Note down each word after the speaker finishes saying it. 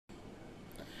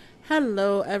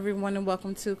Hello, everyone, and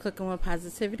welcome to Cooking with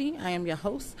Positivity. I am your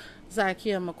host,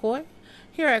 Zakia McCoy.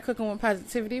 Here at Cooking with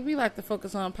Positivity, we like to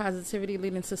focus on positivity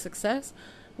leading to success,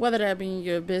 whether that be in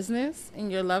your business,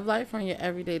 in your love life, or in your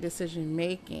everyday decision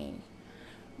making.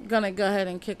 I'm gonna go ahead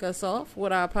and kick us off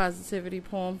with our positivity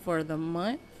poem for the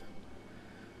month.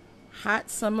 Hot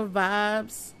summer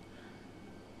vibes,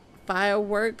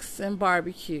 fireworks, and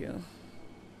barbecue.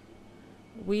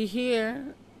 We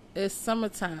here. It's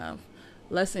summertime.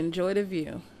 Let's enjoy the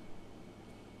view.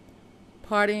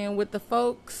 Partying with the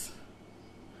folks,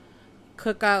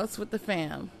 cookouts with the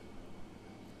fam.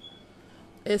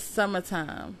 It's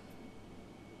summertime.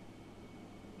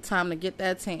 Time to get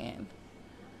that tan.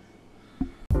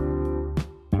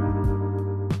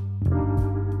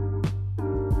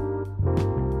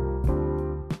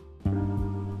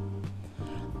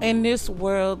 In this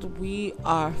world, we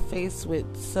are faced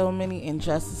with so many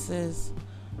injustices.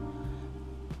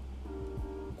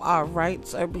 Our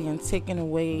rights are being taken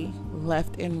away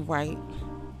left and right.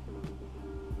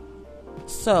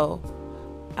 So,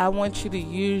 I want you to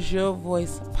use your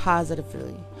voice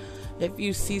positively. If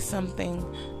you see something,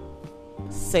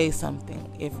 say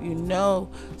something. If you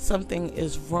know something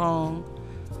is wrong,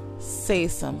 say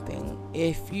something.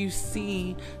 If you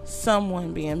see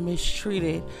someone being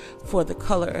mistreated for the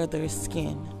color of their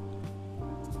skin,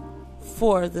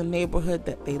 for the neighborhood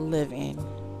that they live in,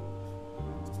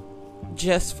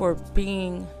 just for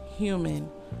being human,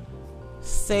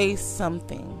 say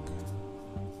something.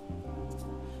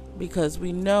 Because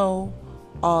we know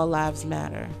all lives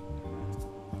matter.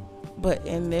 But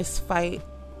in this fight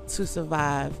to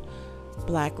survive,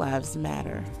 Black lives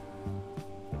matter.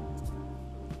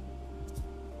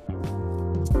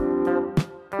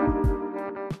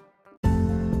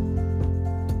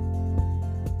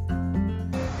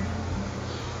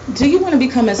 Do you want to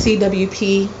become a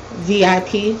CWP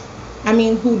VIP? I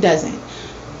mean, who doesn't?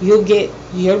 You'll get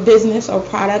your business or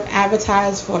product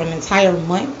advertised for an entire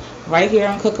month right here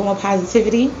on Cooking with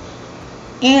Positivity.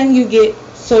 And you get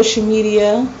social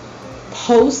media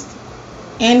post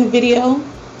and video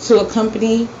to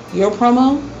accompany your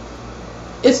promo.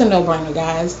 It's a no-brainer,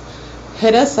 guys.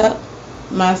 Hit us up,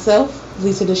 myself,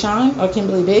 Lisa Deshawn, or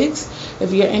Kimberly Biggs,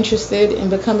 if you're interested in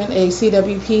becoming a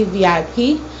CWP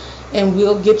VIP, and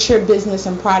we'll get your business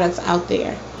and products out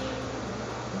there.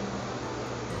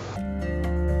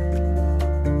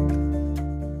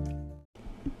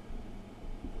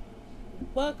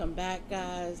 Welcome back,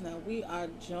 guys. Now we are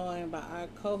joined by our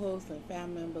co-host and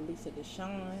family member Lisa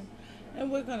Deshawn,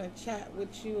 and we're gonna chat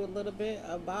with you a little bit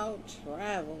about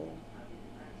travel.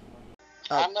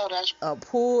 I know that's a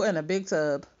pool and a big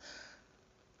tub,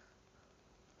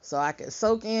 so I can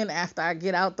soak in after I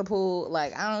get out the pool.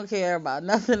 Like, I don't care about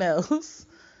nothing else.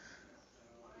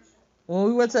 When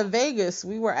we went to Vegas,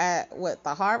 we were at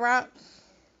the Hard Rock.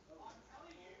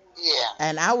 Yeah.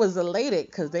 And I was elated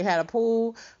because they had a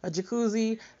pool, a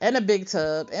jacuzzi, and a big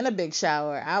tub, and a big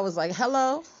shower. I was like,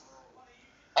 hello.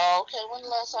 Oh, okay. When the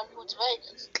last time you went to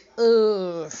Vegas?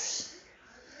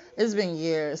 Ugh. It's been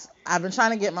years. I've been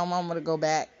trying to get my mama to go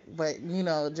back, but,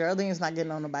 Geraldine's not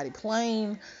getting on nobody's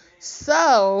plane.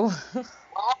 So. Well,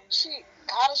 how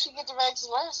did she get to Vegas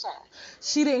last time?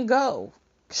 She didn't go.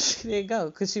 She didn't go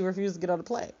because she refused to get on the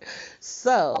plane.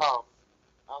 So. Oh,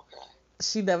 okay.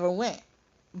 She never went.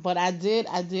 But I did,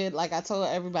 like I told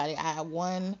everybody, I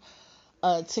won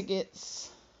tickets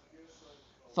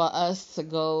for us to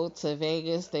go to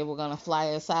Vegas. They were going to fly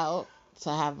us out to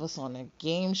have us on a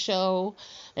game show,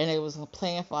 and they was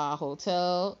paying for our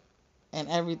hotel and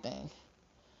everything.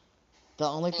 The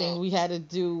only thing we had to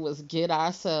do was get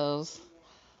ourselves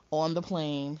on the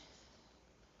plane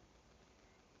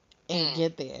and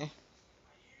get there.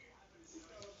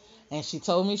 And she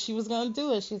told me she was going to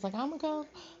do it. She's like, I'm going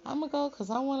to go because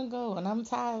I want to go. And I'm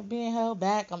tired of being held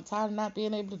back. I'm tired of not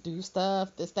being able to do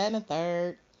stuff, this, that, and the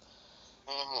third.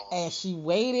 And she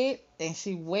waited, and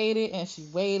she waited, and she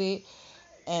waited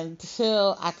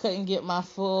until I couldn't get my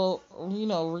full,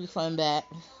 refund back.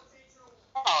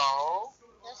 Oh,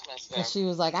 that's messed up. And she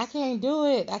was like, I can't do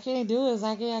it. I can't do it,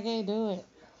 Zaki. I can't do it.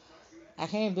 I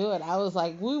can't do it. I was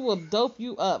like, we will dope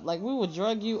you up. Like, we will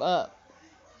drug you up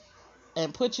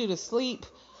and put you to sleep.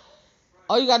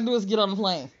 All you gotta do is get on the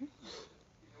plane.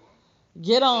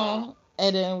 Get on,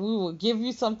 and then we will give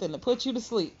you something to put you to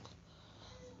sleep.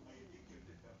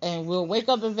 And we'll wake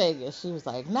up in Vegas. She was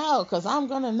like, no, because I'm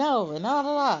gonna know, and da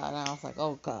da da. And I was like,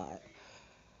 oh God.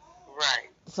 Right.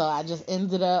 So I just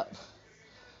ended up,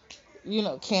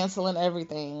 canceling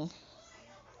everything.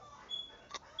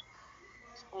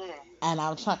 And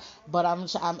I'm trying, but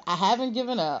I haven't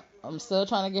given up. I'm still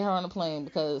trying to get her on the plane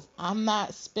because I'm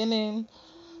not spending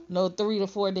No 3 to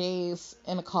 4 days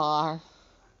in a car.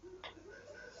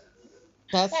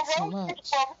 That's too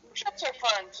much. Road trips are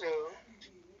fun too.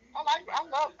 I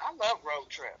love road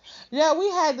trips. Yeah, we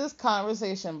had this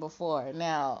conversation before.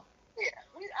 Now, yeah,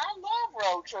 I love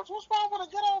road trips. What's wrong with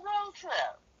a good old road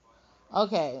trip?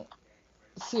 Okay,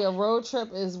 see, a road trip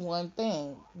is one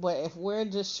thing, but if we're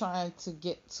just trying to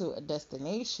get to a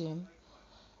destination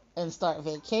and start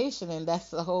vacationing,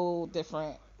 that's a whole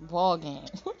different ball game.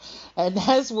 And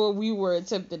that's what we were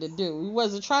attempting to do. We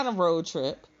wasn't trying to road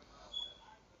trip.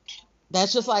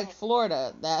 That's just like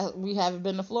Florida. That we haven't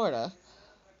been to Florida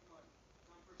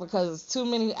because it's too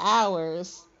many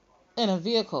hours in a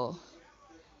vehicle.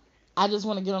 I just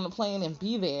want to get on the plane and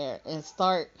be there and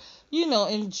start,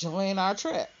 enjoying our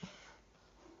trip.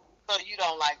 So you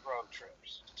don't like road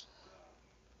trips?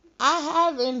 I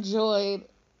have enjoyed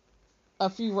a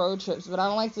few road trips, but I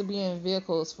don't like to be in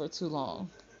vehicles for too long.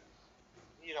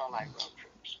 You don't like road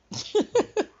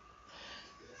trips?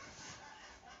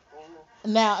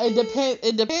 Now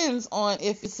it depends on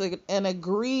if it's an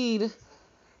agreed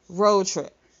road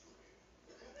trip.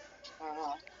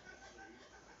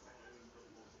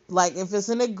 Like if it's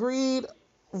an agreed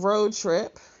road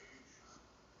trip,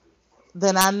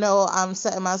 then I know I'm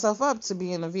setting myself up to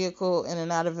be in a vehicle, in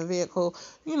and out of a vehicle,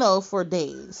 for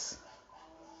days.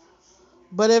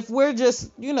 But if we're just,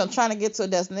 trying to get to a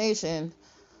destination,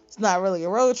 it's not really a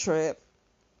road trip.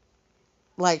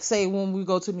 Like say when we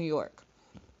go to New York.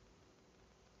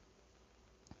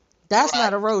 That's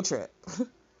not a road trip.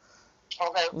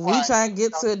 Okay. We try and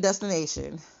get to a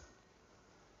destination.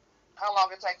 How long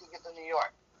it take to get to New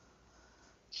York?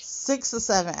 6 to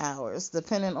 7 hours,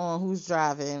 depending on who's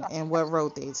driving and what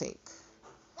road they take.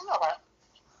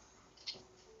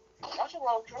 That's a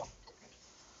road trip.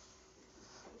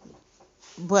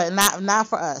 But not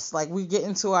for us. Like we get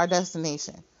into our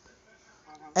destination,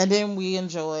 and then we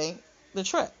enjoy the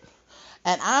trip.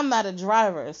 And I'm not a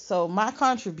driver, so my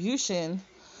contribution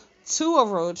to a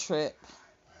road trip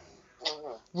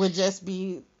would just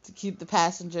be to keep the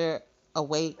passenger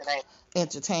awake,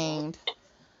 entertained.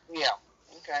 Yeah.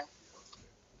 Okay.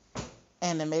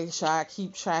 And to make sure I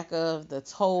keep track of the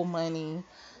toll money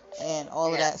and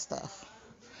all of that stuff.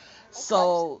 Okay.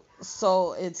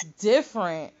 So it's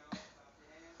different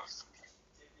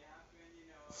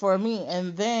for me.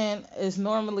 And then it's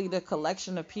normally the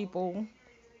collection of people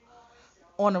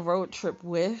on a road trip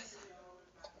with.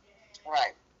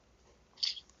 Right.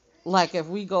 Like if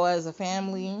we go as a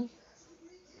family,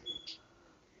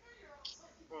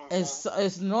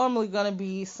 it's normally going to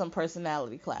be some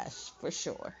personality clash for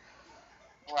sure.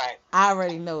 Right. I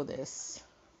already know this.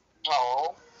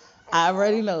 Oh. I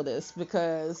already know this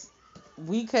because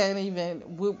we can't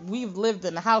even, we've lived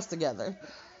in the house together.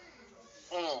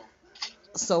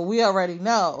 So we already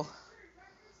know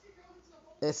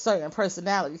there's certain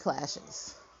personality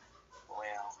clashes.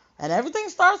 Well. And everything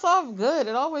starts off good.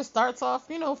 It always starts off,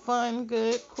 fun,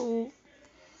 good, cool.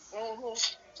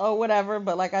 Or whatever.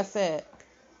 But like I said,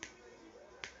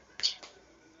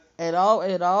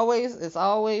 it's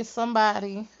always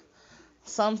somebody,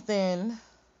 something,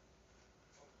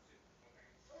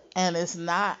 and it's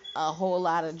not a whole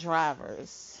lot of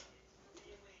drivers.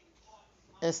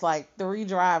 It's like 3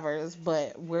 drivers,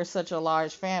 but we're such a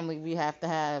large family, we have to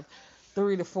have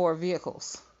 3 to 4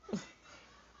 vehicles.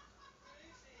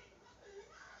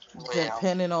 Well.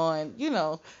 Depending on,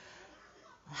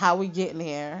 how we getting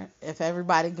there, if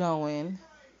everybody going.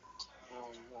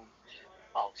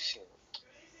 Oh, shit.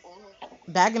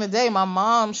 Back in the day, my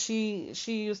mom, she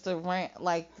used to rent,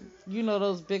 like,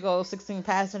 those big old 16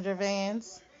 passenger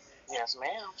vans? Yes,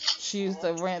 ma'am. She used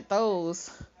to rent those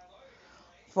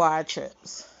for our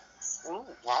trips.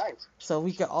 Right. So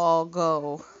we could all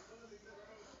go,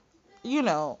 in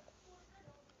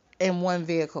one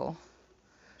vehicle.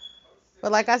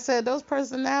 But like I said, those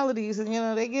personalities,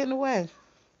 and they get in the way.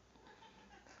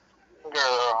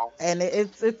 Girl. And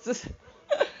it's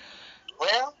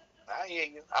Well, I hear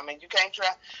you. I mean, you can't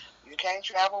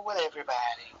travel with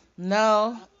everybody.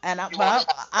 No, and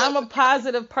I'm a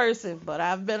positive person, but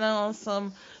I've been on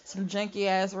some junky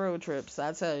ass road trips,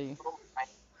 I tell you.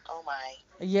 Oh my.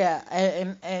 Yeah,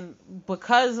 and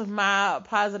because of my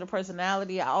positive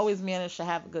personality, I always manage to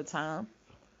have a good time.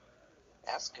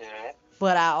 That's good.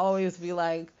 But I always be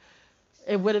like,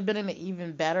 it would have been an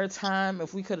even better time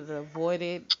if we could have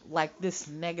avoided like this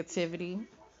negativity.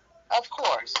 Of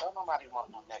course, don't nobody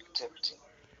want no negativity.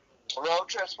 Road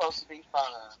trip's supposed to be fun.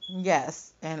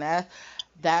 Yes, and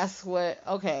that's what.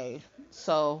 Okay,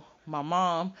 so my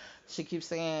mom, she keeps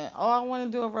saying, "Oh, I want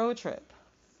to do a road trip,"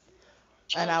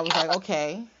 and I was like,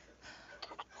 "Okay,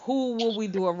 who will we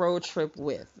do a road trip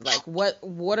with? Like,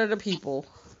 what are the people?"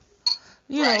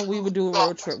 we would do a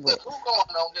road trip with. Who going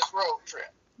on this road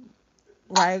trip?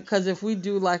 Right, because if we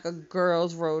do like a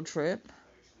girls' road trip,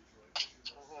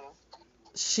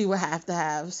 she would have to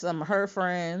have some of her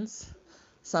friends,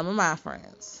 some of my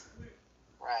friends.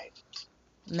 Right.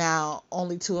 Now,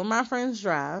 only 2 of my friends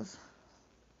drive.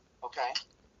 Okay.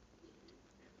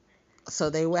 So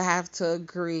they would have to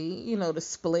agree, to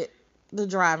split the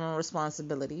driving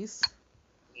responsibilities.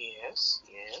 Yes.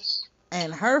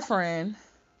 And her friend,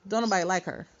 don't nobody like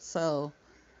her, so.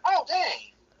 Oh,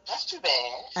 dang. That's too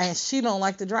bad. And she don't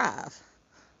like to drive.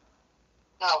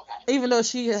 Okay. Even though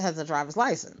she has a driver's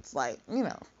license, Well,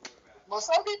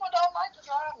 some people don't like to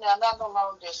drive now, not the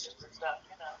long distance and stuff,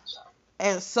 so.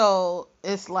 And so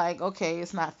it's like, okay,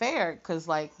 it's not fair because,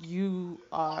 like, you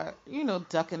are,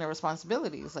 ducking the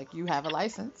responsibilities. Like, you have a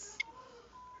license.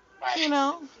 Right. You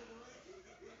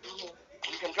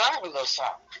can drive a little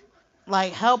something.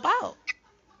 Like, help out.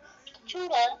 True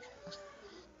that.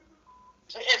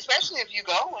 Especially if you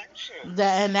going, sure.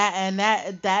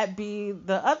 That be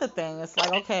the other thing. It's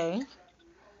like, okay.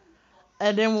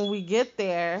 And then when we get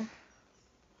there,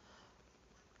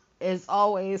 it's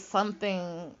always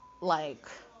something like,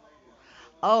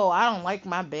 oh, I don't like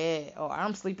my bed, or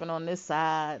I'm sleeping on this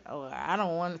side, or I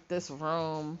don't want this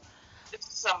room. This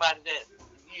is somebody that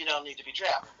you don't need to be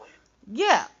traveling with.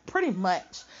 Yeah, pretty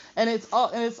much. And it's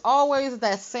always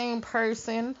that same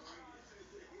person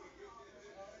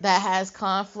that has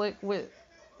conflict with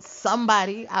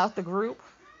somebody out the group.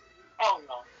 Oh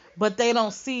no. But they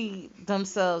don't see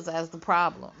themselves as the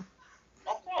problem.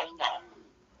 Of course not.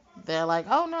 They're like,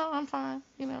 oh no, I'm fine,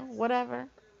 whatever.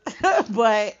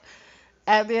 But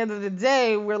at the end of the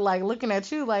day, we're like looking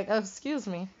at you like, excuse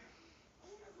me.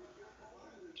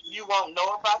 You won't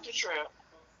know about the trip.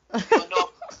 You'll know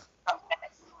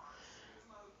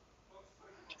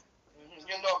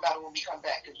You'll know about it when we come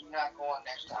back because you're not going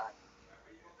next time.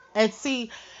 And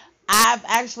see, I've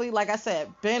actually, like I said,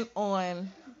 been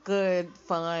on good,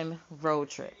 fun road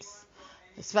trips.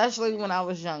 Especially when I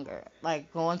was younger.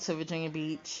 Like going to Virginia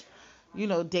Beach,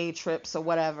 day trips or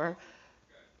whatever.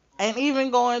 And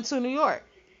even going to New York.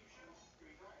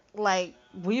 Like,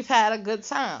 we've had a good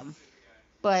time.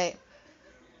 But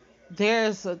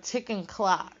there's a ticking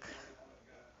clock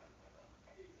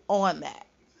on that.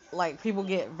 Like, people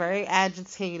get very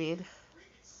agitated.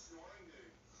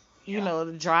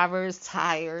 The driver is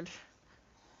tired.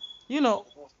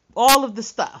 All of the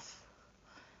stuff.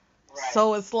 Right.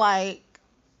 So it's like,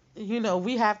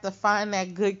 we have to find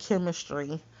that good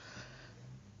chemistry,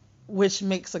 which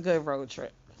makes a good road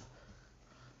trip.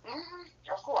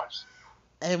 Of course.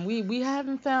 And we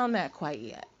haven't found that quite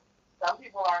yet. Some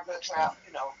people are good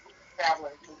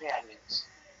traveling companions.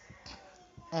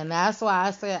 And that's why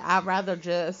I said I'd rather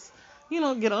just,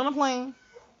 get on a plane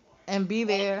and be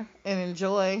there and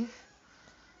enjoy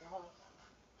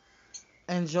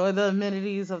the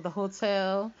amenities of the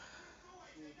hotel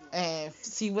and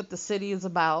see what the city is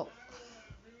about.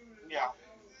 Yeah.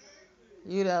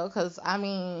 Because,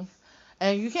 and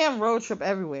you can't road trip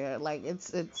everywhere. Like,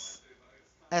 it's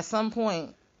at some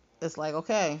point, it's like,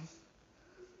 okay,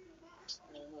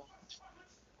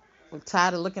 we're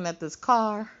tired of looking at this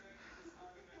car.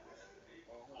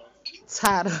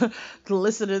 Tired of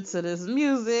listening to this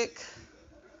music.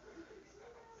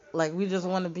 Like, we just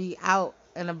want to be out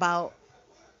and about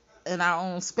in our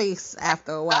own space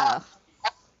after a while.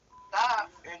 Stop,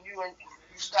 and you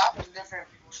stop in different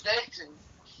states and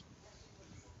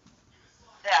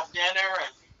have dinner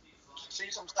and see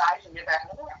some sights and get back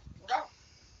in the car. Go.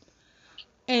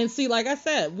 And see, like I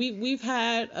said, we've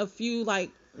had a few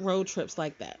like road trips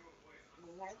like that.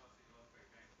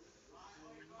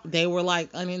 They were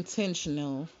like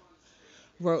unintentional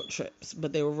road trips,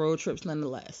 but they were road trips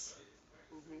nonetheless.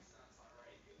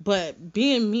 But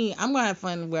being me, I'm gonna have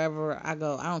fun wherever I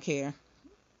go. I don't care.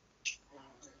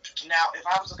 Now, if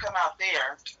I was to come out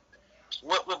there,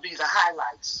 what would be the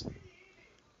highlights?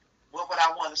 What would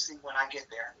I want to see when I get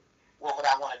there? What would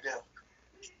I want to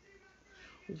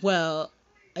do? Well,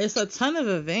 it's a ton of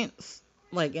events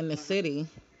like in the city.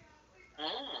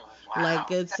 Wow.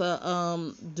 Like it's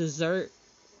a dessert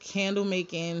candle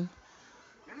making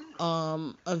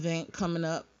event coming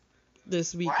up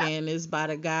this weekend. Is by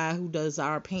the guy who does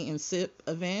our paint and sip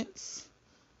events.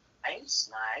 Nice.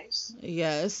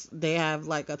 Yes, they have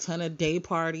like a ton of day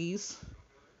parties.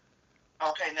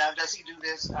 Okay, now does he do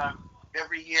this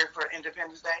every year for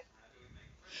Independence Day?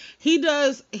 He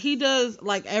does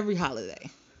like every holiday.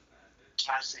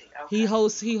 I see. Okay. He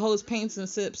hosts paints and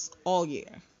sips all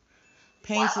year.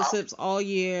 Paints and sips all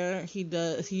year. He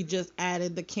just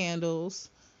added the candles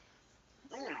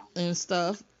and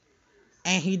stuff.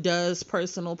 And he does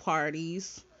personal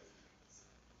parties.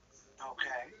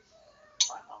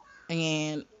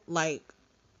 And like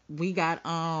we got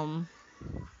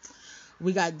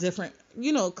different,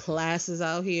 classes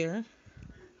out here.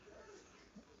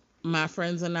 My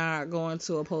friends and I are going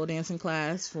to a pole dancing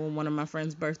class for one of my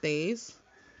friends' birthdays.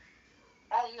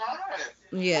 Oh,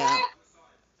 nice. Yeah.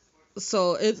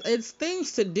 So it's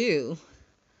things to do.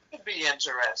 It'd be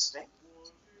interesting.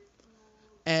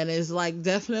 And it's like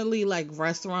definitely like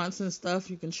restaurants and stuff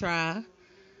you can try.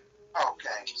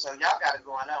 Okay, so y'all got it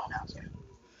going on out there.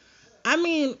 I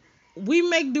mean, we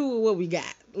make do with what we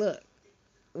got. Look,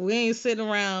 we ain't sitting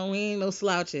around. We ain't no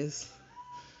slouches.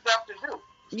 Stuff to do.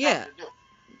 Yeah.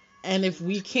 And if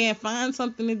we can't find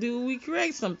something to do, we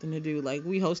create something to do. Like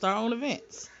we host our own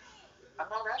events. I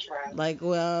know that's right. Like,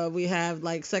 we have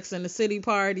like Sex and the City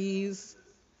parties.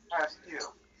 That's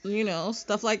cute.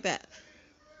 Stuff like that.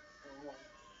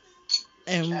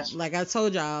 And like I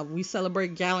told y'all, we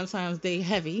celebrate Galentine's Day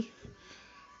heavy.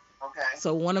 Okay.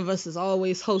 So one of us is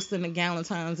always hosting a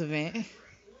Galentine's event. Okay.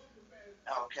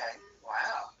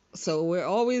 Wow. So we're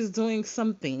always doing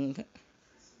something.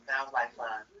 Sounds like fun.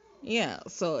 Yeah.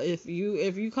 So if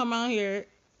you come out here,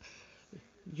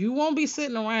 you won't be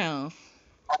sitting around.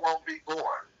 I won't be bored.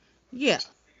 Yeah.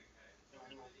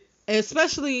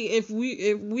 Especially if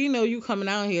we know you coming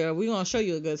out here, we're gonna show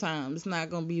you a good time. It's not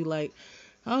gonna be like,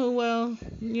 oh well,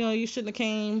 you shouldn't have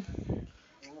came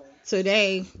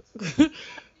today.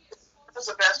 What's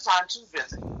the best time to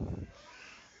visit?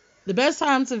 The best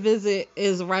time to visit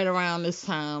is right around this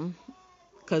time,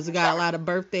 because we got a lot of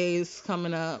birthdays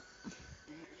coming up.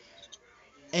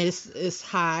 And it's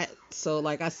hot, so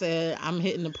like I said, I'm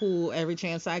hitting the pool every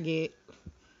chance I get.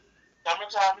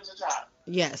 Summertime is the time.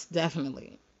 Yes,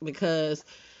 definitely, because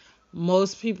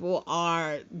most people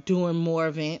are doing more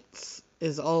events.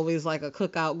 There's always like a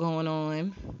cookout going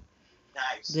on.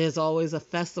 Nice. There's always a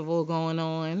festival going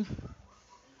on.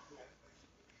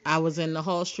 I was in the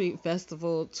Hall Street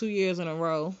Festival 2 years in a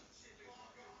row.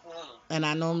 And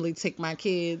I normally take my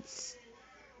kids,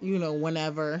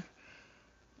 whenever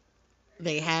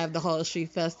they have the Hall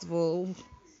Street Festival.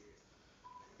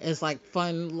 It's like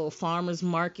fun little farmers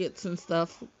markets and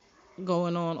stuff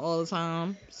going on all the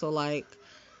time. So like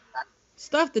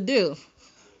stuff to do.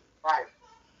 Right.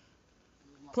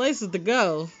 Places to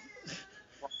go.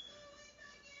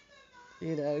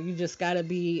 You just gotta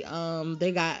be,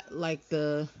 they got like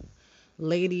the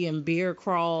lady and beer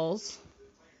crawls.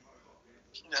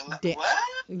 What?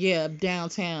 Yeah,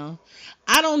 downtown.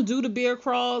 I don't do the beer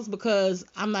crawls because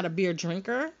I'm not a beer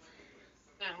drinker.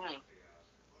 Mm-hmm.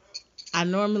 I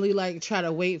normally like try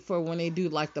to wait for when they do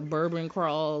like the bourbon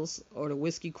crawls or the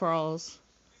whiskey crawls.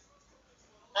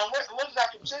 And what does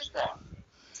that consist of?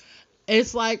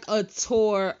 It's like a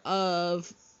tour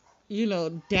of,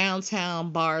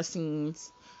 downtown bar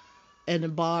scenes. And the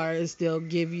bars, they'll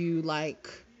give you like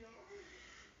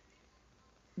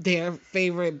their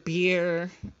favorite beer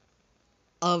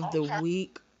of the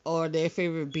week or their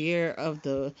favorite beer of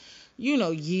the,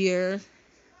 year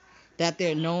that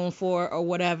they're known for or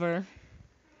whatever.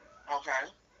 Okay.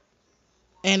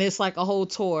 And it's like a whole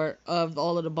tour of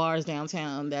all of the bars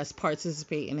downtown that's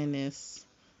participating in this.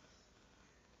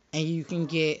 And you can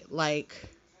get like,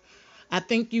 I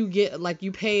think you get like,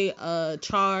 you pay a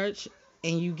charge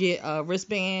and you get a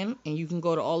wristband and you can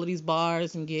go to all of these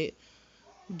bars and get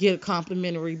a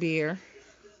complimentary beer.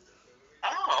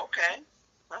 Oh, okay.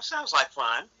 That sounds like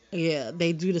fun. Yeah,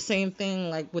 they do the same thing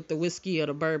like with the whiskey or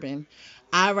the bourbon.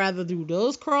 I'd rather do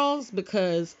those crawls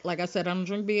because, like I said, I don't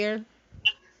drink beer.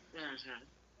 Mm-hmm.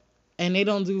 And they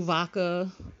don't do vodka,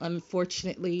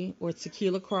 unfortunately, or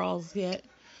tequila crawls yet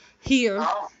here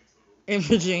in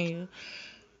Virginia.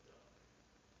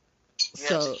 Yeah,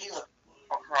 so tequila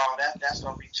crawl, that's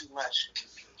gonna be too much.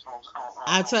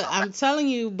 I'm telling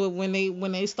you, but when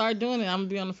they start doing it, I'm gonna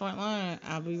be on the front line.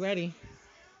 I'll be ready.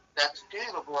 That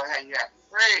tequila boy had you acting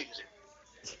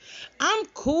crazy. I'm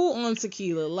cool on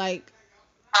tequila. Like,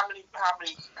 how many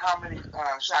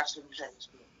shots did you take?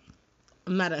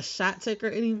 I'm not a shot taker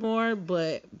anymore,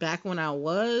 but back when I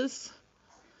was,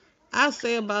 I'd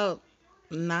say about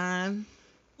 9.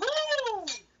 Woo!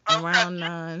 Around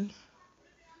 9.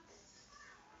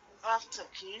 Of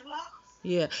tequila?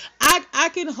 Yeah, I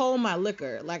can hold my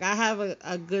liquor. Like, I have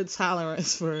a good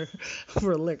tolerance for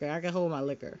liquor. I can hold my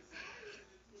liquor.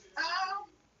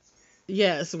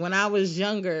 Yes, when I was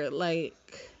younger, like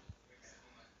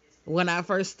when I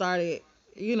first started,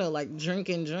 like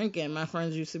drinking, my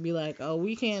friends used to be like, "Oh,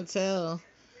 we can't tell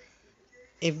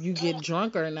if you get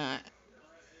drunk or not."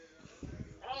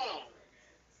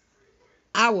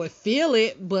 I would feel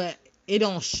it, but it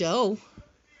don't show.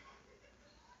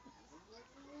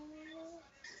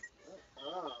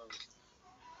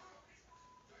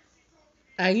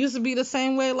 I used to be the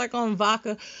same way, like on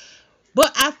vodka.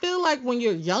 But I feel like when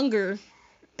you're younger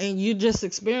and you just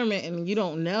experiment and you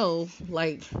don't know,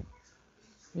 like,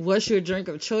 what's your drink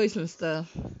of choice and stuff,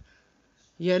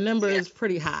 your number is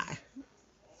pretty high.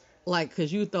 Like,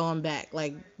 because you throw them back.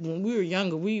 Like, when we were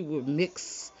younger, we would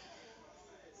mix,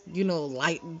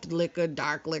 light liquor,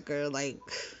 dark liquor. Like,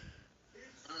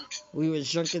 we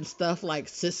was drinking stuff like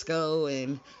Cisco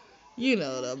and,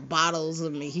 the bottles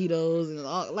of mojitos and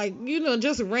all, like,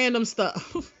 just random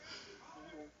stuff.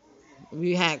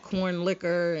 We had corn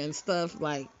liquor and stuff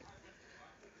like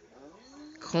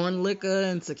corn liquor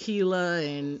and tequila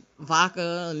and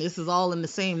vodka, and this is all in the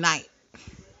same night.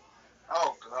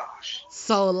 Oh, gosh.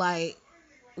 So, like,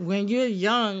 when you're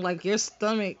young, like, your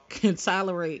stomach can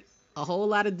tolerate a whole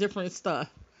lot of different stuff.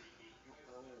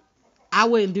 I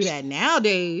wouldn't do that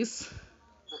nowadays.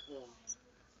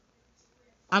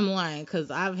 I'm lying,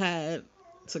 because I've had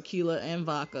tequila and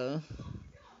vodka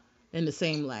in the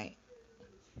same night.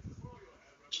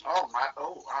 Oh, my,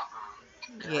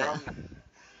 yeah.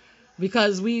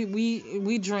 Because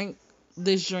we drink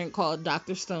this drink called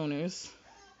Dr. Stoner's.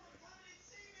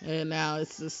 And now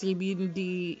it's the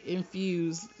CBD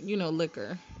infused,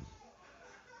 liquor.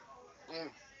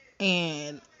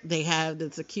 And they have the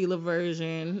tequila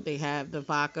version, they have the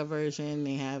vodka version,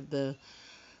 they have the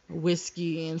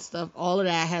whiskey and stuff. All of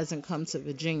that hasn't come to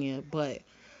Virginia, but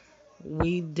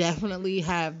we definitely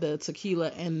have the tequila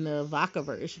and the vodka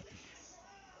version.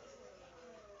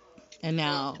 And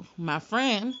now my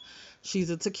friend,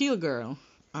 she's a tequila girl.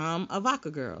 I'm a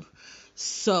vodka girl.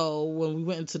 So when we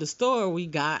went into the store, we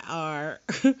got our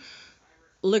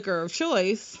liquor of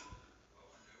choice.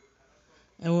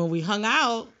 And when we hung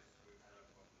out,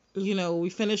 we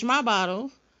finished my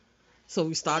bottle. So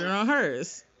we started on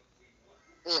hers.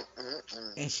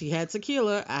 And she had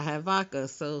tequila, I had vodka.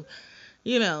 So,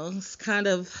 it's kind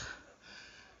of,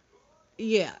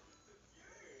 yeah.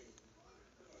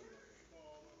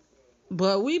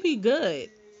 But we be good.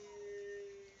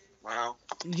 Wow.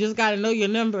 You just got to know your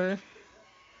number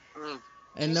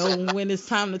and know when it's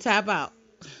time to tap out.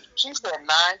 She said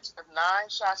nine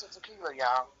shots of tequila,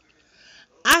 y'all.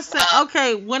 I said,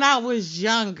 okay, when I was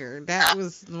younger, that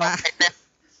was my...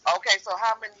 Okay, so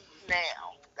how many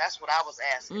now? That's what I was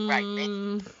asking right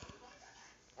now.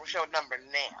 What's your number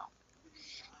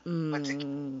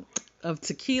now? Of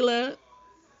tequila?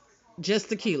 Just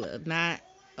tequila, not...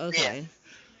 Okay. Yeah.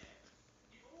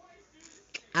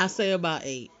 I say about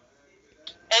 8.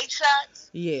 8 shots?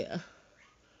 Yeah.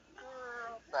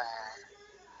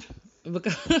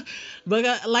 Because,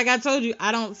 like I told you,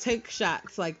 I don't take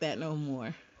shots like that no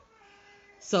more.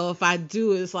 So if I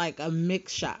do, it's like a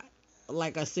mixed shot,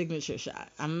 like a signature shot.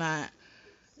 I'm not,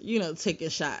 taking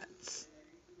shots.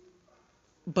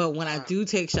 But when I do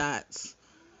take shots,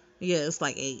 yeah, it's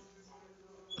like 8.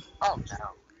 Oh, no.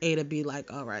 8 would be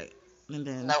like, all right. And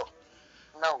then... No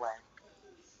way.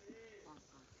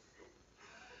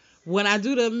 When I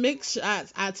do the mix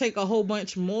shots, I take a whole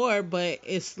bunch more, but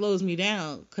it slows me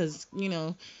down because,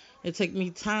 it takes me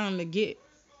time to get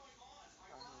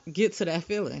to that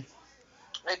feeling.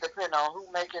 It depends on who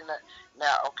making the...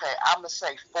 Now, okay, I'm going to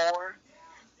say 4,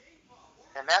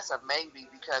 and that's a maybe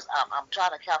because I'm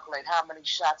trying to calculate how many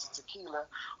shots of tequila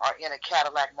are in a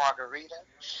Cadillac margarita.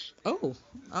 Oh,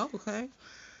 okay.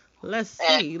 Let's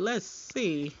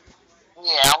see.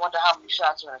 Yeah, I wonder how many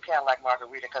shots are in a Cadillac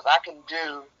margarita because I can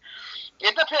do...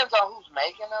 It depends on who's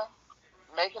making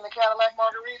the Cadillac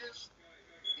margaritas.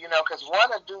 Because 1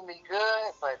 will do me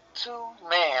good, but 2,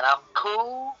 man, I'm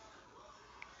cool.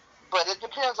 But it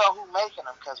depends on who making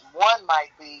them, because 1 might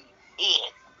be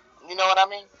it. You know what I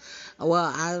mean?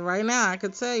 Well, right now I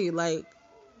could tell you, like,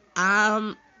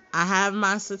 I have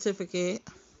my certificate.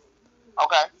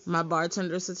 Okay. My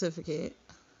bartender certificate.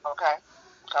 Okay.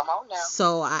 Come on now.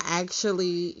 So I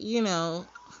actually,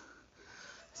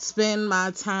 spend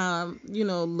my time,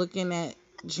 looking at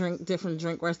different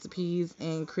drink recipes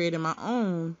and creating my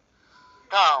own,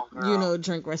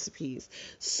 drink recipes.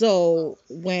 So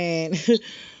when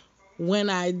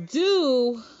I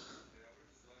do,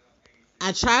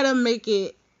 I try to make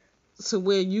it to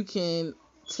where you can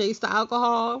taste the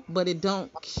alcohol, but it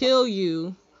don't kill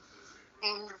you,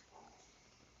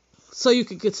 so you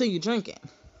can continue drinking.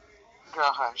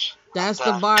 Gosh. That's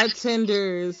the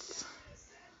bartender's.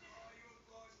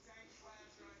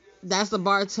 That's the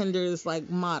bartender's like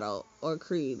motto or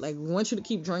creed. Like, we want you to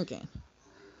keep drinking,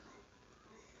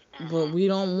 but we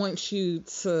don't want you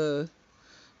to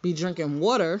be drinking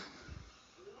water,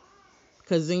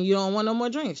 because then you don't want no more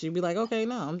drinks. You'd be like, okay,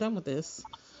 no, I'm done with this.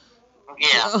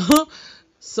 Yeah.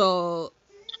 So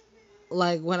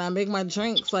Like when I make my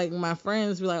drinks, like my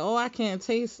friends be like, "Oh, I can't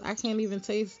even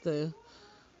taste the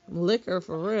liquor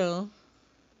for real."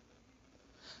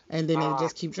 And then they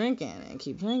just keep drinking and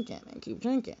keep drinking and keep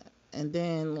drinking. And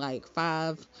then like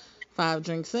five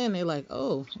drinks in, they're like,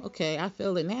 "Oh, okay, I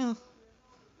feel it now.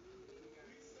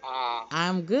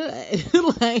 I'm good."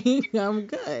 Like I'm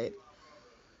good.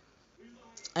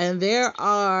 And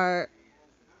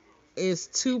is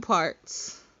 2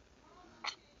 parts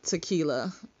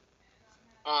tequila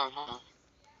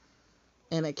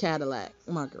and a Cadillac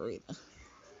margarita.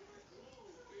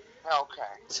 Okay.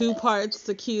 2 parts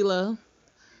tequila,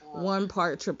 1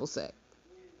 part triple sec.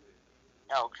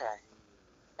 Okay.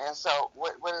 And so,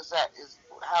 what is that?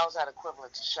 How is that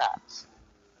equivalent to shots?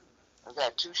 Is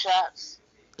that 2 shots?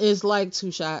 It's like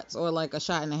 2 shots or like a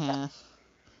shot and a half.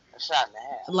 A shot and a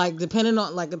half. Like depending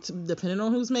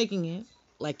on who's making it,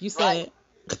 like you said. Right.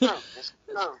 It's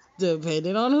true.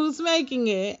 Depending on who's making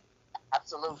it.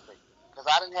 Absolutely. Because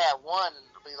I didn't have one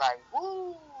and be like,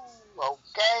 woo,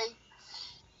 okay.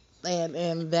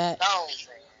 And that. No,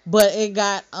 but it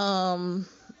got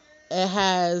it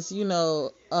has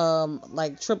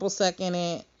like triple sec in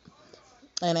it,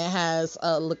 and it has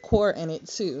liqueur in it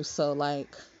too. So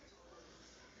like,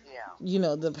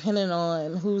 depending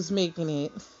on who's making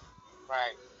it,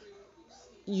 right?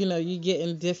 You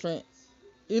getting different,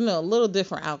 a little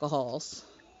different alcohols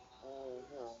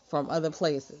from other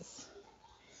places.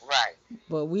 Right.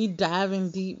 But we diving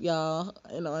deep, y'all.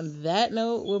 And on that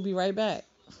note, we'll be right back.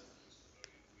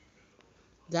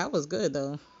 That was good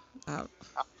though. All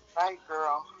right,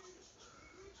 girl.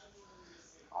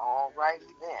 All righty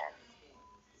then.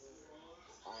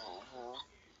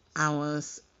 I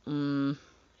was gonna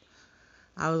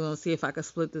see if I could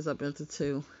split this up into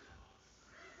 2.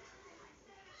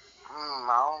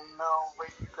 I don't know where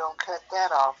you gonna cut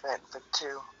that off at for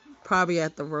 2. Probably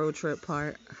at the road trip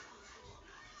part.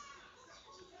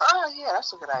 Oh yeah,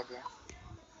 that's a good idea.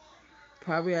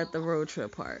 Probably at the road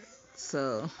trip part.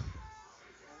 So.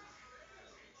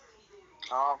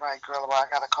 All right, girl. Well, I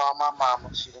gotta call my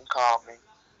mama. She didn't call me.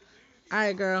 All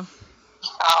right, girl.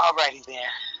 All righty then.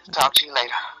 Talk to you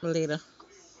later. Later.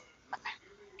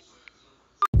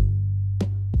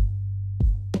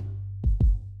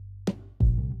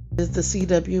 Is the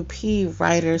CWP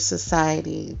Writers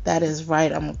Society. That is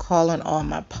right. I'm calling all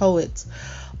my poets,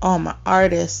 all my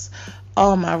artists,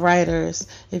 all my writers.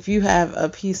 If you have a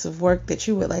piece of work that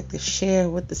you would like to share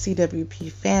with the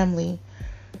CWP family,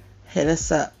 hit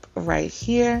us up right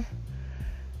here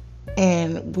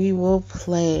and we will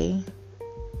play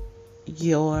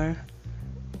your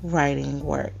writing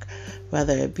work,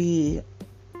 whether it be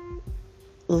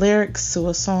lyrics to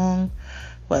a song,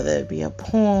 whether it be a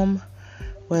poem,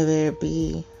 whether it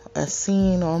be a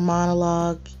scene or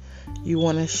monologue you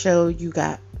want to show you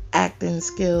got acting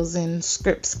skills and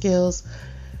script skills,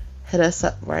 hit us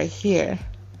up right here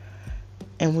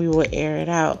and we will air it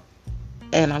out.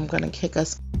 And I'm going to kick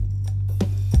us.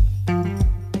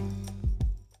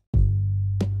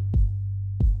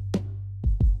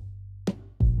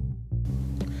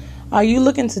 Are you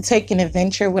looking to take an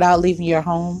adventure without leaving your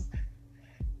home?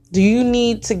 Do you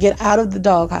need to get out of the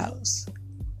doghouse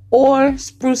or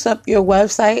spruce up your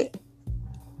website?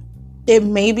 It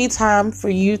may be time for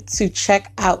you to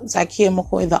check out Zakia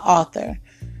McCoy, the author,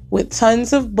 with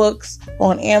tons of books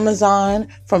on Amazon,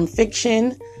 from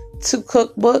fiction to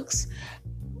cookbooks,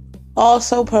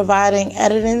 also providing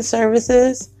editing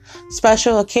services,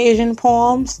 special occasion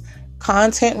poems,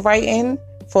 content writing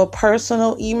for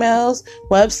personal emails,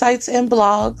 websites, and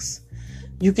blogs.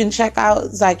 You can check out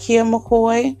Zakia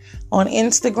McCoy on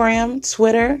Instagram,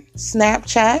 Twitter,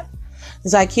 Snapchat,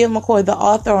 Zakia McCoy, the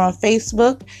author, on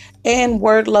Facebook, and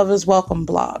Word Lovers Welcome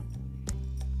blog.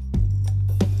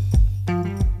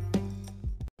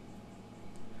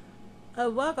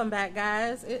 Welcome back,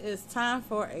 guys. It is time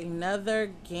for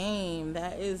another game.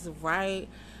 That is right.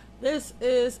 This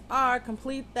is our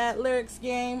Complete That Lyrics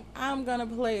game. I'm going to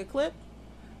play a clip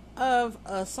of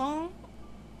a song,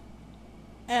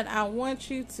 and I want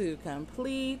you to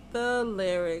complete the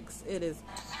lyrics. It is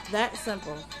that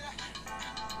simple.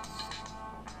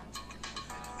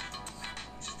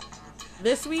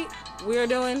 This week, we are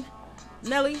doing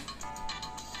Nelly,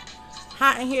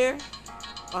 Hot in Here,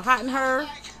 or Hot in Her.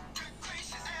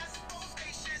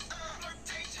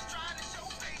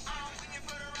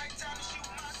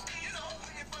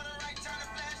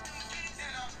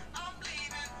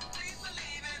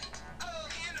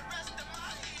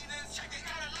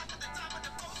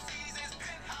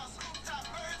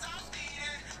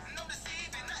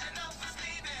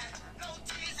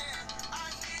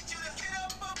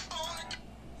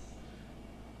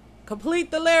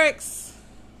 Complete the lyrics.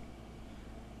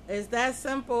 It's that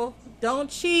simple. Don't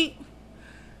cheat.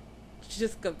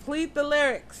 Just complete the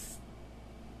lyrics.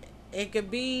 It could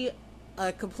be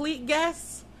a complete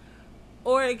guess,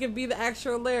 or it could be the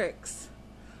actual lyrics.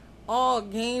 All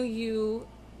gain you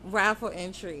raffle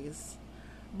entries.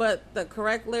 But the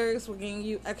correct lyrics will gain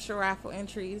you extra raffle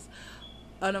entries.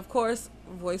 And of course,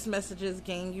 voice messages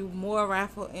gain you more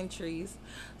raffle entries.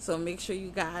 So make sure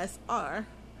you guys are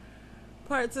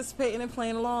participating and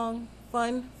playing along.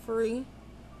 Fun, free.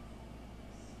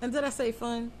 And did I say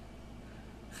fun?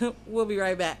 We'll be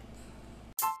right back.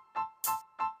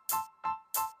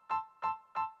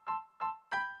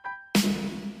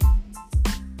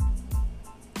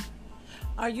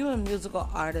 Are you a musical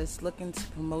artist looking to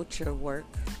promote your work?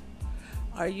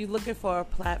 Are you looking for a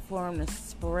platform to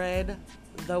spread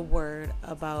the word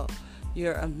about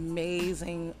your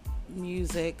amazing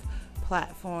music,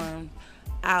 platform,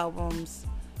 albums,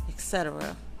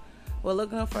 etc.? Well,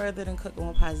 look no further than Cooking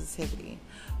with Positivity.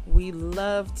 We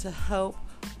love to help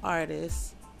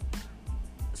artists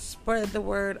spread the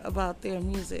word about their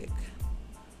music.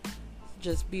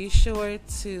 Just be sure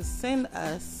to send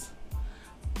us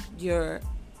your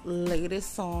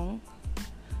latest song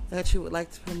that you would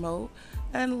like to promote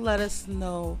and let us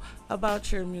know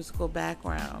about your musical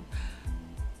background.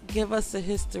 Give us a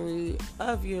history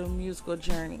of your musical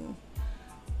journey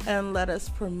and let us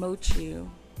promote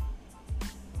you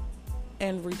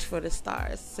and reach for the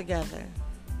stars together.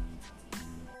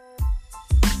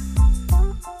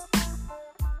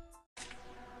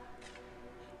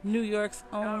 New York's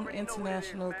own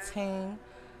International Tang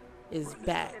is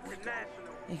back,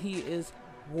 and he is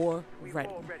war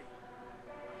ready.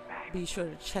 Be sure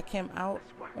to check him out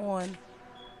on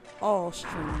all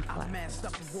streaming platforms.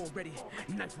 Already.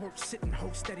 Nice work sitting,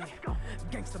 hold steady.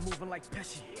 Gangster moving like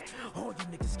Pesci. All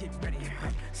you niggas get ready.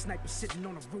 Sniper sitting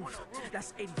on the roof.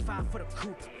 That's 85 for the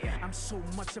coupe. I'm so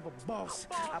much of a boss.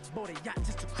 I bought a yacht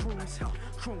just to cruise.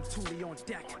 Chrome Thule on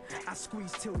deck. I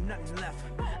squeeze till nothing left.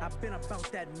 I've been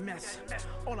about that mess.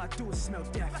 All I do is smell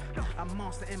death. I'm a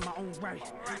monster in my own right.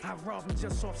 I rob him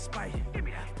just off spite.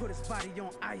 Put his body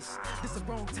on ice. This is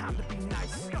the wrong time to be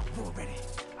nice. War ready.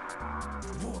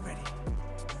 War ready.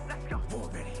 Let's go. War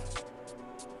ready.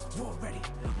 War ready.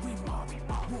 We mob.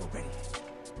 War ready.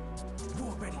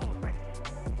 War ready.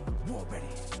 War ready.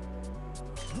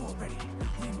 War ready.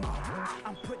 We mob.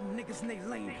 I'm putting niggas in they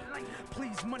lane.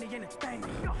 Please, money ain't a thing.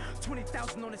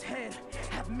 20,000 on his head.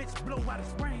 Have Mitch blow out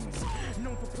his brains.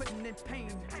 Known for putting in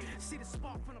pain. See the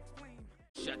spark from the flame.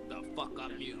 Shut the fuck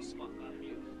up, music.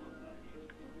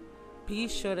 Be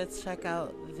sure to check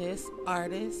out this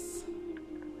artist,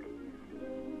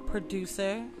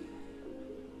 producer,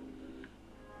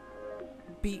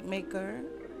 beat maker,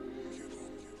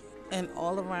 and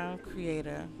all-around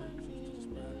creator.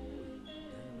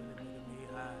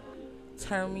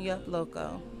 Turn Me Up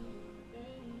Loco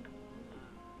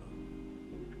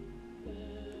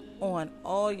on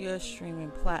all your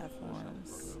streaming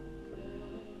platforms.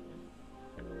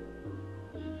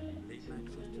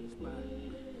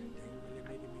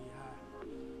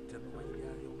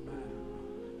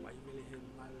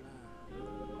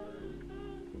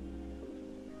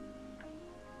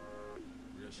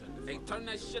 Hey, turn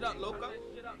that shit up, Loco.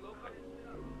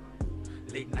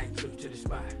 Late night trip to the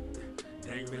spot.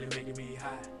 That ain't really making me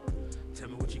high. Tell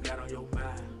me what you got on your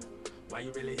mind. Why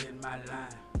you really hitting my line?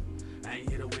 I ain't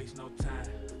here to waste no time.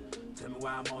 Tell me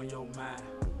why I'm on your mind.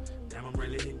 Damn, I'm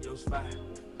really hitting your spot.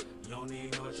 You don't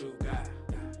even know what you got.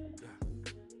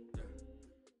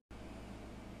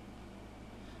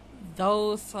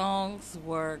 Those songs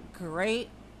were great.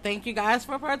 Thank you guys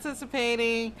for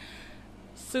participating.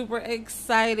 Super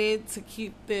excited to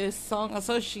keep this song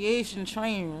association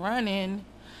train running.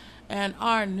 And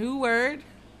our new word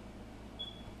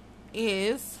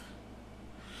is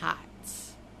hot.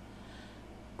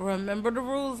 Remember the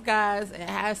rules, guys. It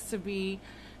has to be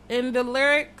in the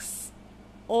lyrics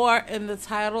or in the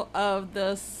title of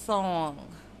the song.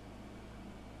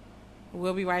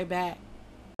 We'll be right back.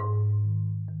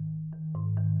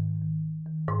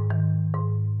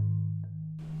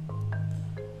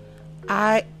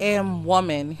 I am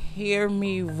woman, hear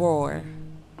me roar.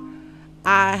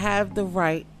 I have the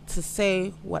right to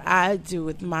say what I do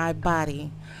with my body.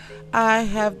 I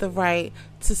have the right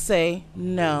to say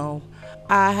no.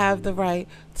 I have the right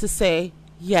to say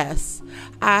yes.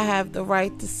 I have the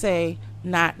right to say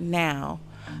not now.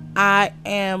 I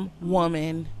am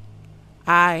woman.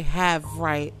 I have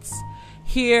rights.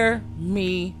 Hear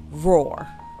me roar.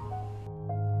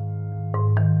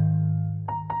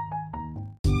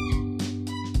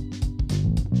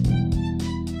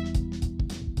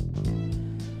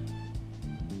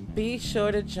 Be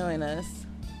sure to join us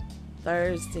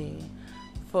Thursday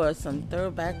for some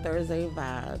Throwback Thursday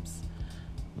vibes.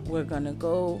 We're going to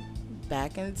go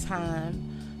back in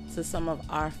time to some of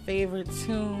our favorite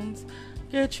tunes,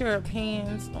 get your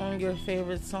opinions on your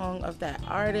favorite song of that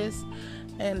artist,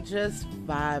 and just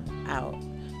vibe out.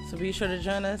 So be sure to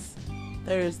join us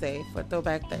Thursday for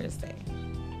Throwback Thursday.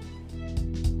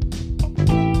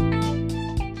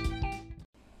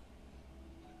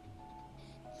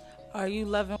 Are you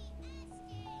loving?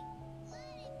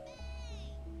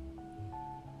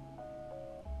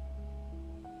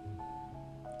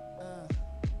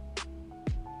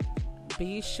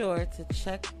 Be sure to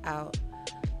check out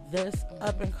this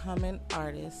up-and-coming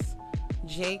artist,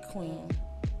 J Queen,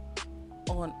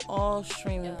 on all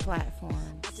streaming platforms.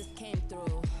 I just came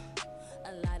through.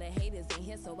 A lot of haters in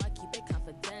here, so I keep it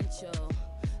confidential.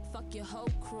 Fuck your whole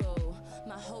crew.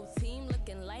 My whole team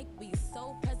looking like we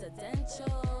so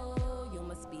presidential. You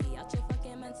must be out your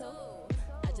fucking mental.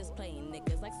 I just play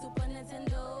niggas like Super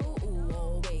Nintendo. Ooh,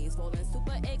 always rolling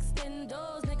super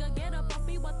extendos. Nigga, get up off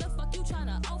me. What the fuck you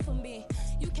tryna offer me?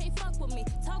 You can't fuck with me.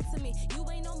 Talk to me. You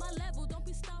ain't on my level. Don't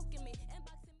be stalking me.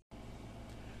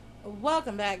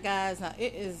 Welcome back, guys. Now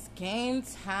it is game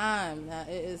time. Now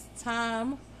it is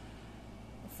time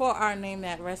for our Name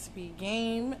That Recipe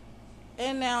game.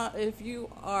 And now, if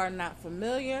you are not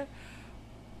familiar,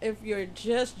 if you're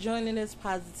just joining this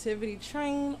positivity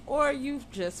train, or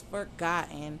you've just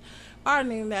forgotten, our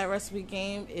Name That Recipe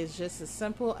game is just as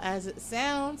simple as it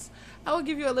sounds. I will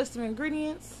give you a list of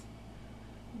ingredients.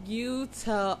 You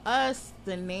tell us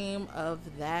the name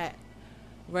of that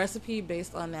recipe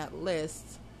based on that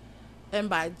list. And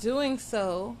by doing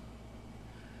so,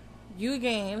 you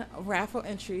gain raffle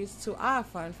entries to our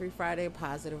Fun Free Friday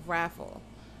Positive Raffle,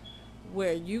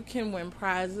 where you can win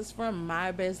prizes from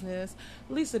my business,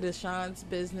 Lisa Deshawn's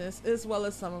business, as well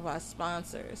as some of our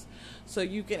sponsors. So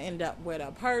you can end up with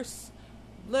a purse,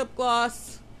 lip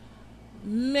gloss,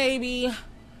 maybe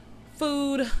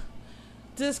food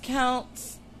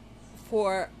discounts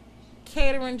for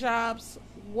catering jobs,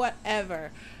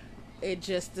 whatever. It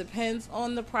just depends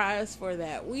on the prize for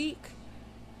that week.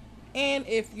 And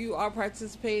if you are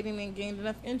participating and gained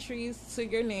enough entries so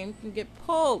your name can get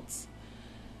pulled.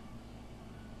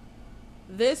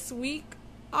 This week,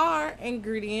 our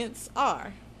ingredients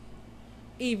are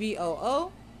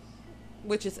EVOO,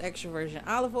 which is extra virgin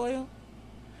olive oil,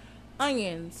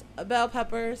 onions, bell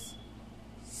peppers,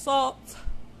 salt,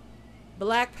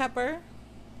 black pepper,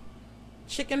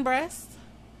 chicken breast,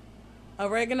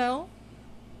 oregano,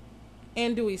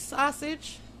 andouille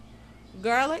sausage,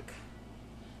 garlic,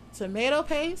 tomato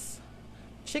paste,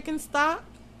 chicken stock,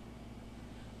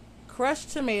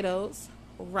 crushed tomatoes,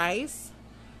 rice,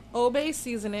 Obey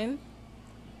seasoning,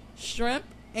 shrimp,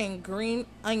 and green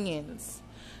onions.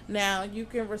 Now, you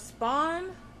can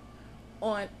respond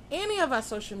on any of our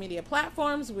social media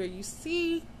platforms where you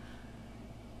see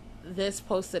this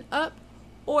posted up,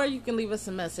 or you can leave us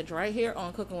a message right here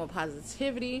on Cooking with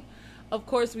Positivity. Of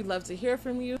course, we'd love to hear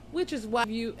from you, which is why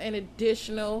you an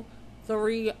additional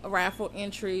 3 raffle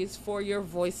entries for your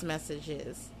voice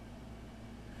messages.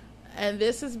 And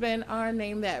this has been our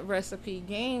Name That Recipe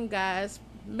game, guys.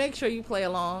 Make sure you play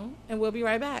along, and we'll be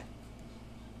right back.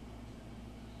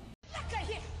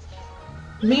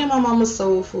 Me and My Mama's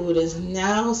Soul Food is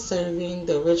now serving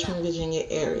the Richmond, Virginia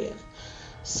area.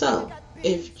 So,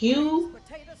 if you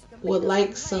would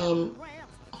like some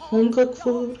home-cooked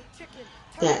food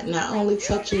that not only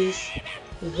touches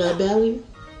the belly,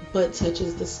 but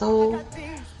touches the soul,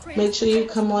 make sure you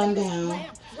come on down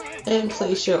and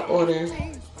place your order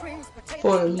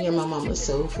for Me and My Mama's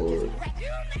Soul Food.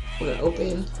 We're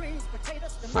open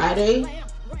Friday,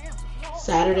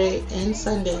 Saturday, and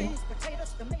Sunday,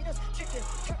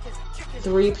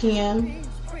 3 p.m.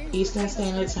 Eastern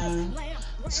Standard Time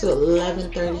to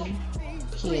 11:30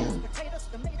 p.m.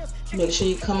 Make sure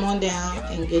you come on down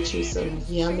and get you some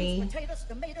yummy,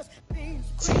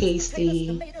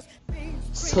 tasty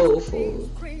soul food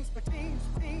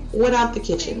without the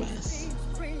kitchen mess.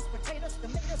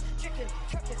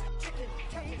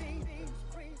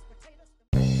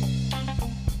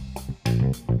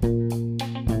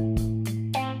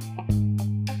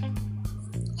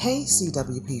 Hey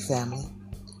CWP family,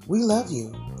 we love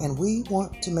you and we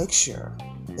want to make sure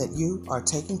that you are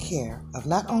taking care of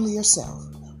not only yourself,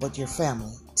 but your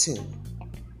family too.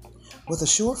 With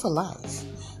Assure for Life,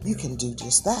 you can do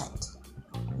just that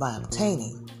by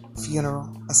obtaining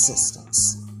funeral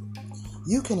assistance.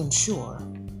 You can insure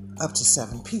up to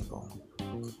 7 people,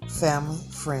 family,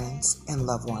 friends, and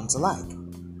loved ones alike.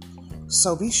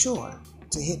 So be sure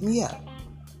to hit me up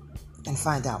and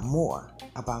find out more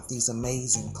about these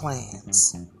amazing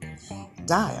plans.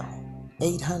 Dial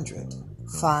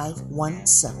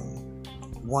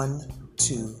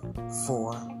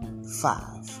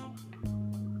 800-517-1245.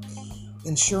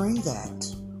 Ensuring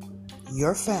that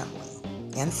your family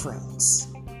and friends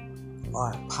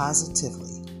are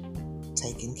positively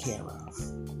taken care of.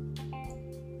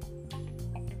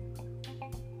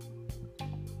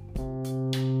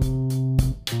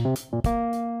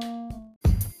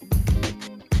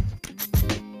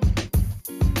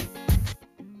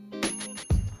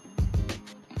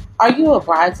 Are you a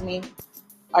bridesmaid?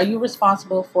 Are you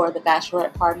responsible for the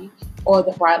bachelorette party or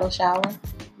the bridal shower?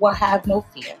 Well, have no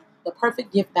fear. The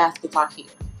perfect gift baskets are here.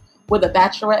 With a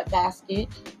bachelorette basket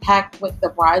packed with the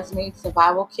bridesmaid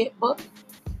survival kit book,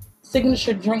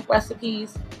 signature drink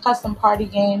recipes, custom party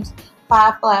games,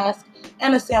 5 flasks,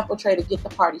 and a sample tray to get the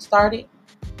party started,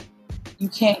 you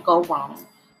can't go wrong.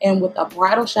 And with a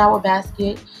bridal shower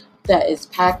basket that is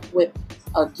packed with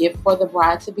a gift for the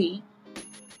bride-to-be,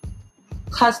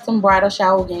 custom bridal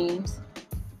shower games,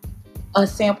 a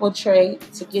sample tray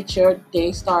to get your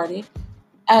day started,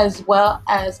 as well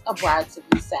as a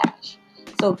bride-to-be sash.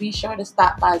 So be sure to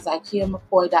stop by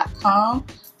ZykeaMcCoy.com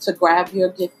to grab your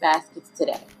gift baskets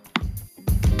today.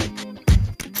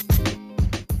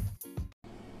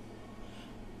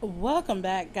 Welcome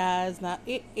back, guys. Now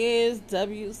it is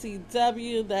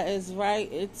WCW. That is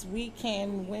right. It's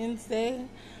Weekend Wednesday.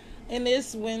 And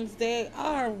this Wednesday,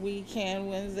 our Weekend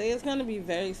Wednesday, is going to be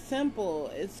very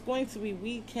simple. It's going to be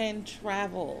weekend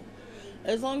travel.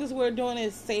 As long as we're doing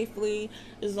it safely,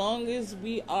 as long as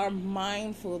we are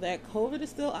mindful that COVID is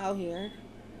still out here,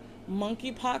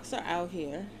 monkeypox are out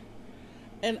here,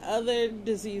 and other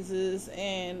diseases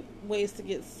and ways to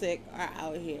get sick are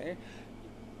out here,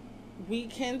 we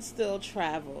can still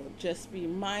travel. Just be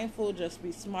mindful, just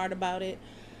be smart about it,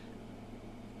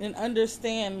 and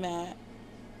understand that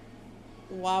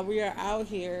while we are out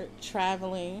here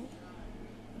traveling,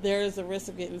 there is a risk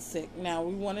of getting sick. Now,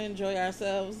 we want to enjoy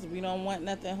ourselves. We don't want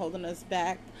nothing holding us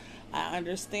back. I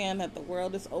understand that the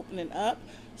world is opening up.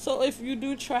 So if you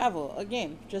do travel,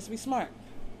 again, just be smart.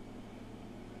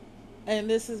 And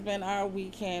this has been our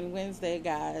Weekend Wednesday,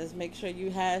 guys. Make sure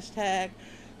you hashtag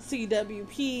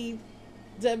CWP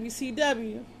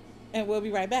WCW, and we'll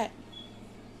be right back.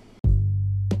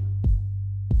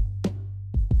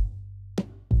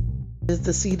 Is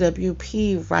the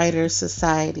CWP Writers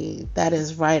Society. That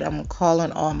is right. I'm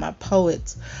calling all my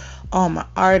poets, all my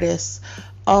artists,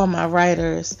 all my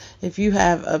writers. If you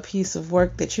have a piece of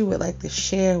work that you would like to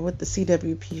share with the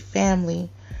CWP family,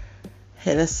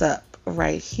 hit us up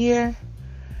right here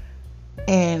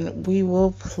and we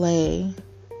will play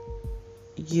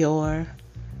your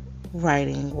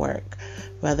writing work,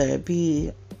 whether it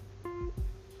be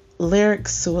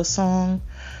lyrics to a song,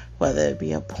 whether it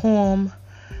be a poem,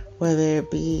 whether it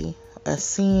be a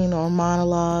scene or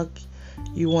monologue,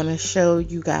 you want to show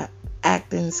you got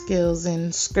acting skills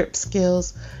and script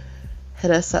skills, hit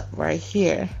us up right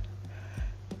here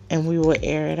and we will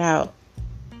air it out.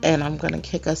 And I'm going to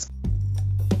kick us.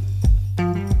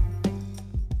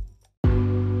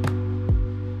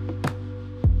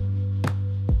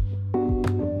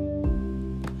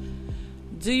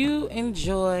 Do you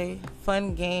enjoy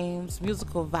fun games,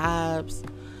 musical vibes,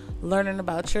 learning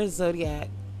about your zodiac,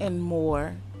 and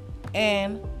more,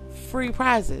 and free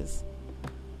prizes?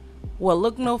 Well,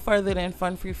 look no further than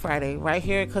Fun Free Friday right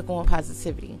here at Cooking with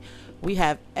Positivity. We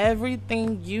have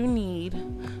everything you need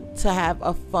to have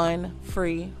a fun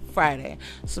free Friday.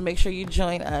 So make sure you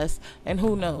join us, and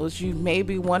who knows, you may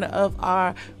be one of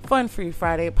our Fun Free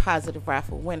Friday positive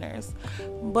raffle winners.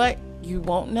 But you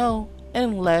won't know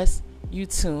unless you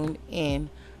tune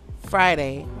in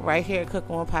Friday right here at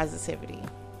Cooking with Positivity.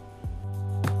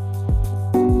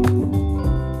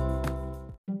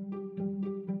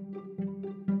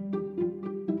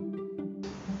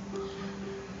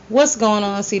 What's going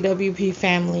on, CWP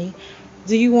family?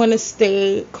 Do you want to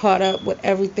stay caught up with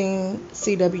everything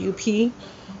CWP?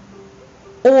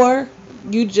 Or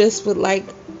you just would like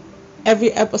every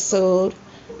episode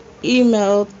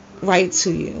emailed right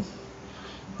to you?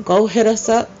 Go hit us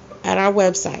up at our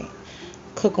website,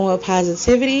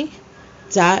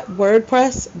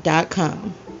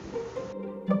 cookingwithpositivity.wordpress.com.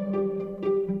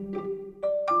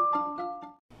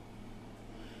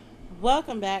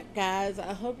 Welcome back, guys.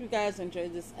 I hope you guys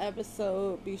enjoyed this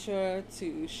episode. Be sure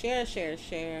to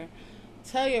share.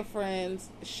 Tell your friends.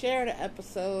 Share the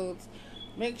episodes.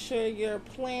 Make sure you're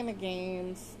playing the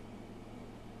games.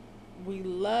 We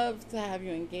love to have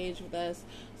you engage with us.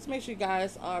 So make sure you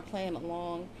guys are playing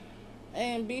along.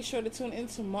 And be sure to tune in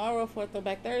tomorrow for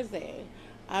Throwback Thursday.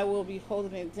 I will be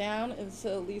holding it down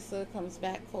until Lisa comes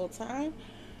back full time.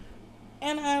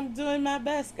 And I'm doing my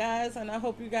best, guys, and I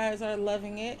hope you guys are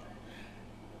loving it.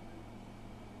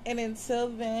 And until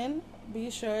then, be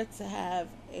sure to have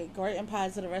a great and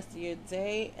positive rest of your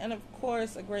day, and of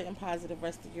course, a great and positive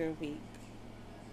rest of your week.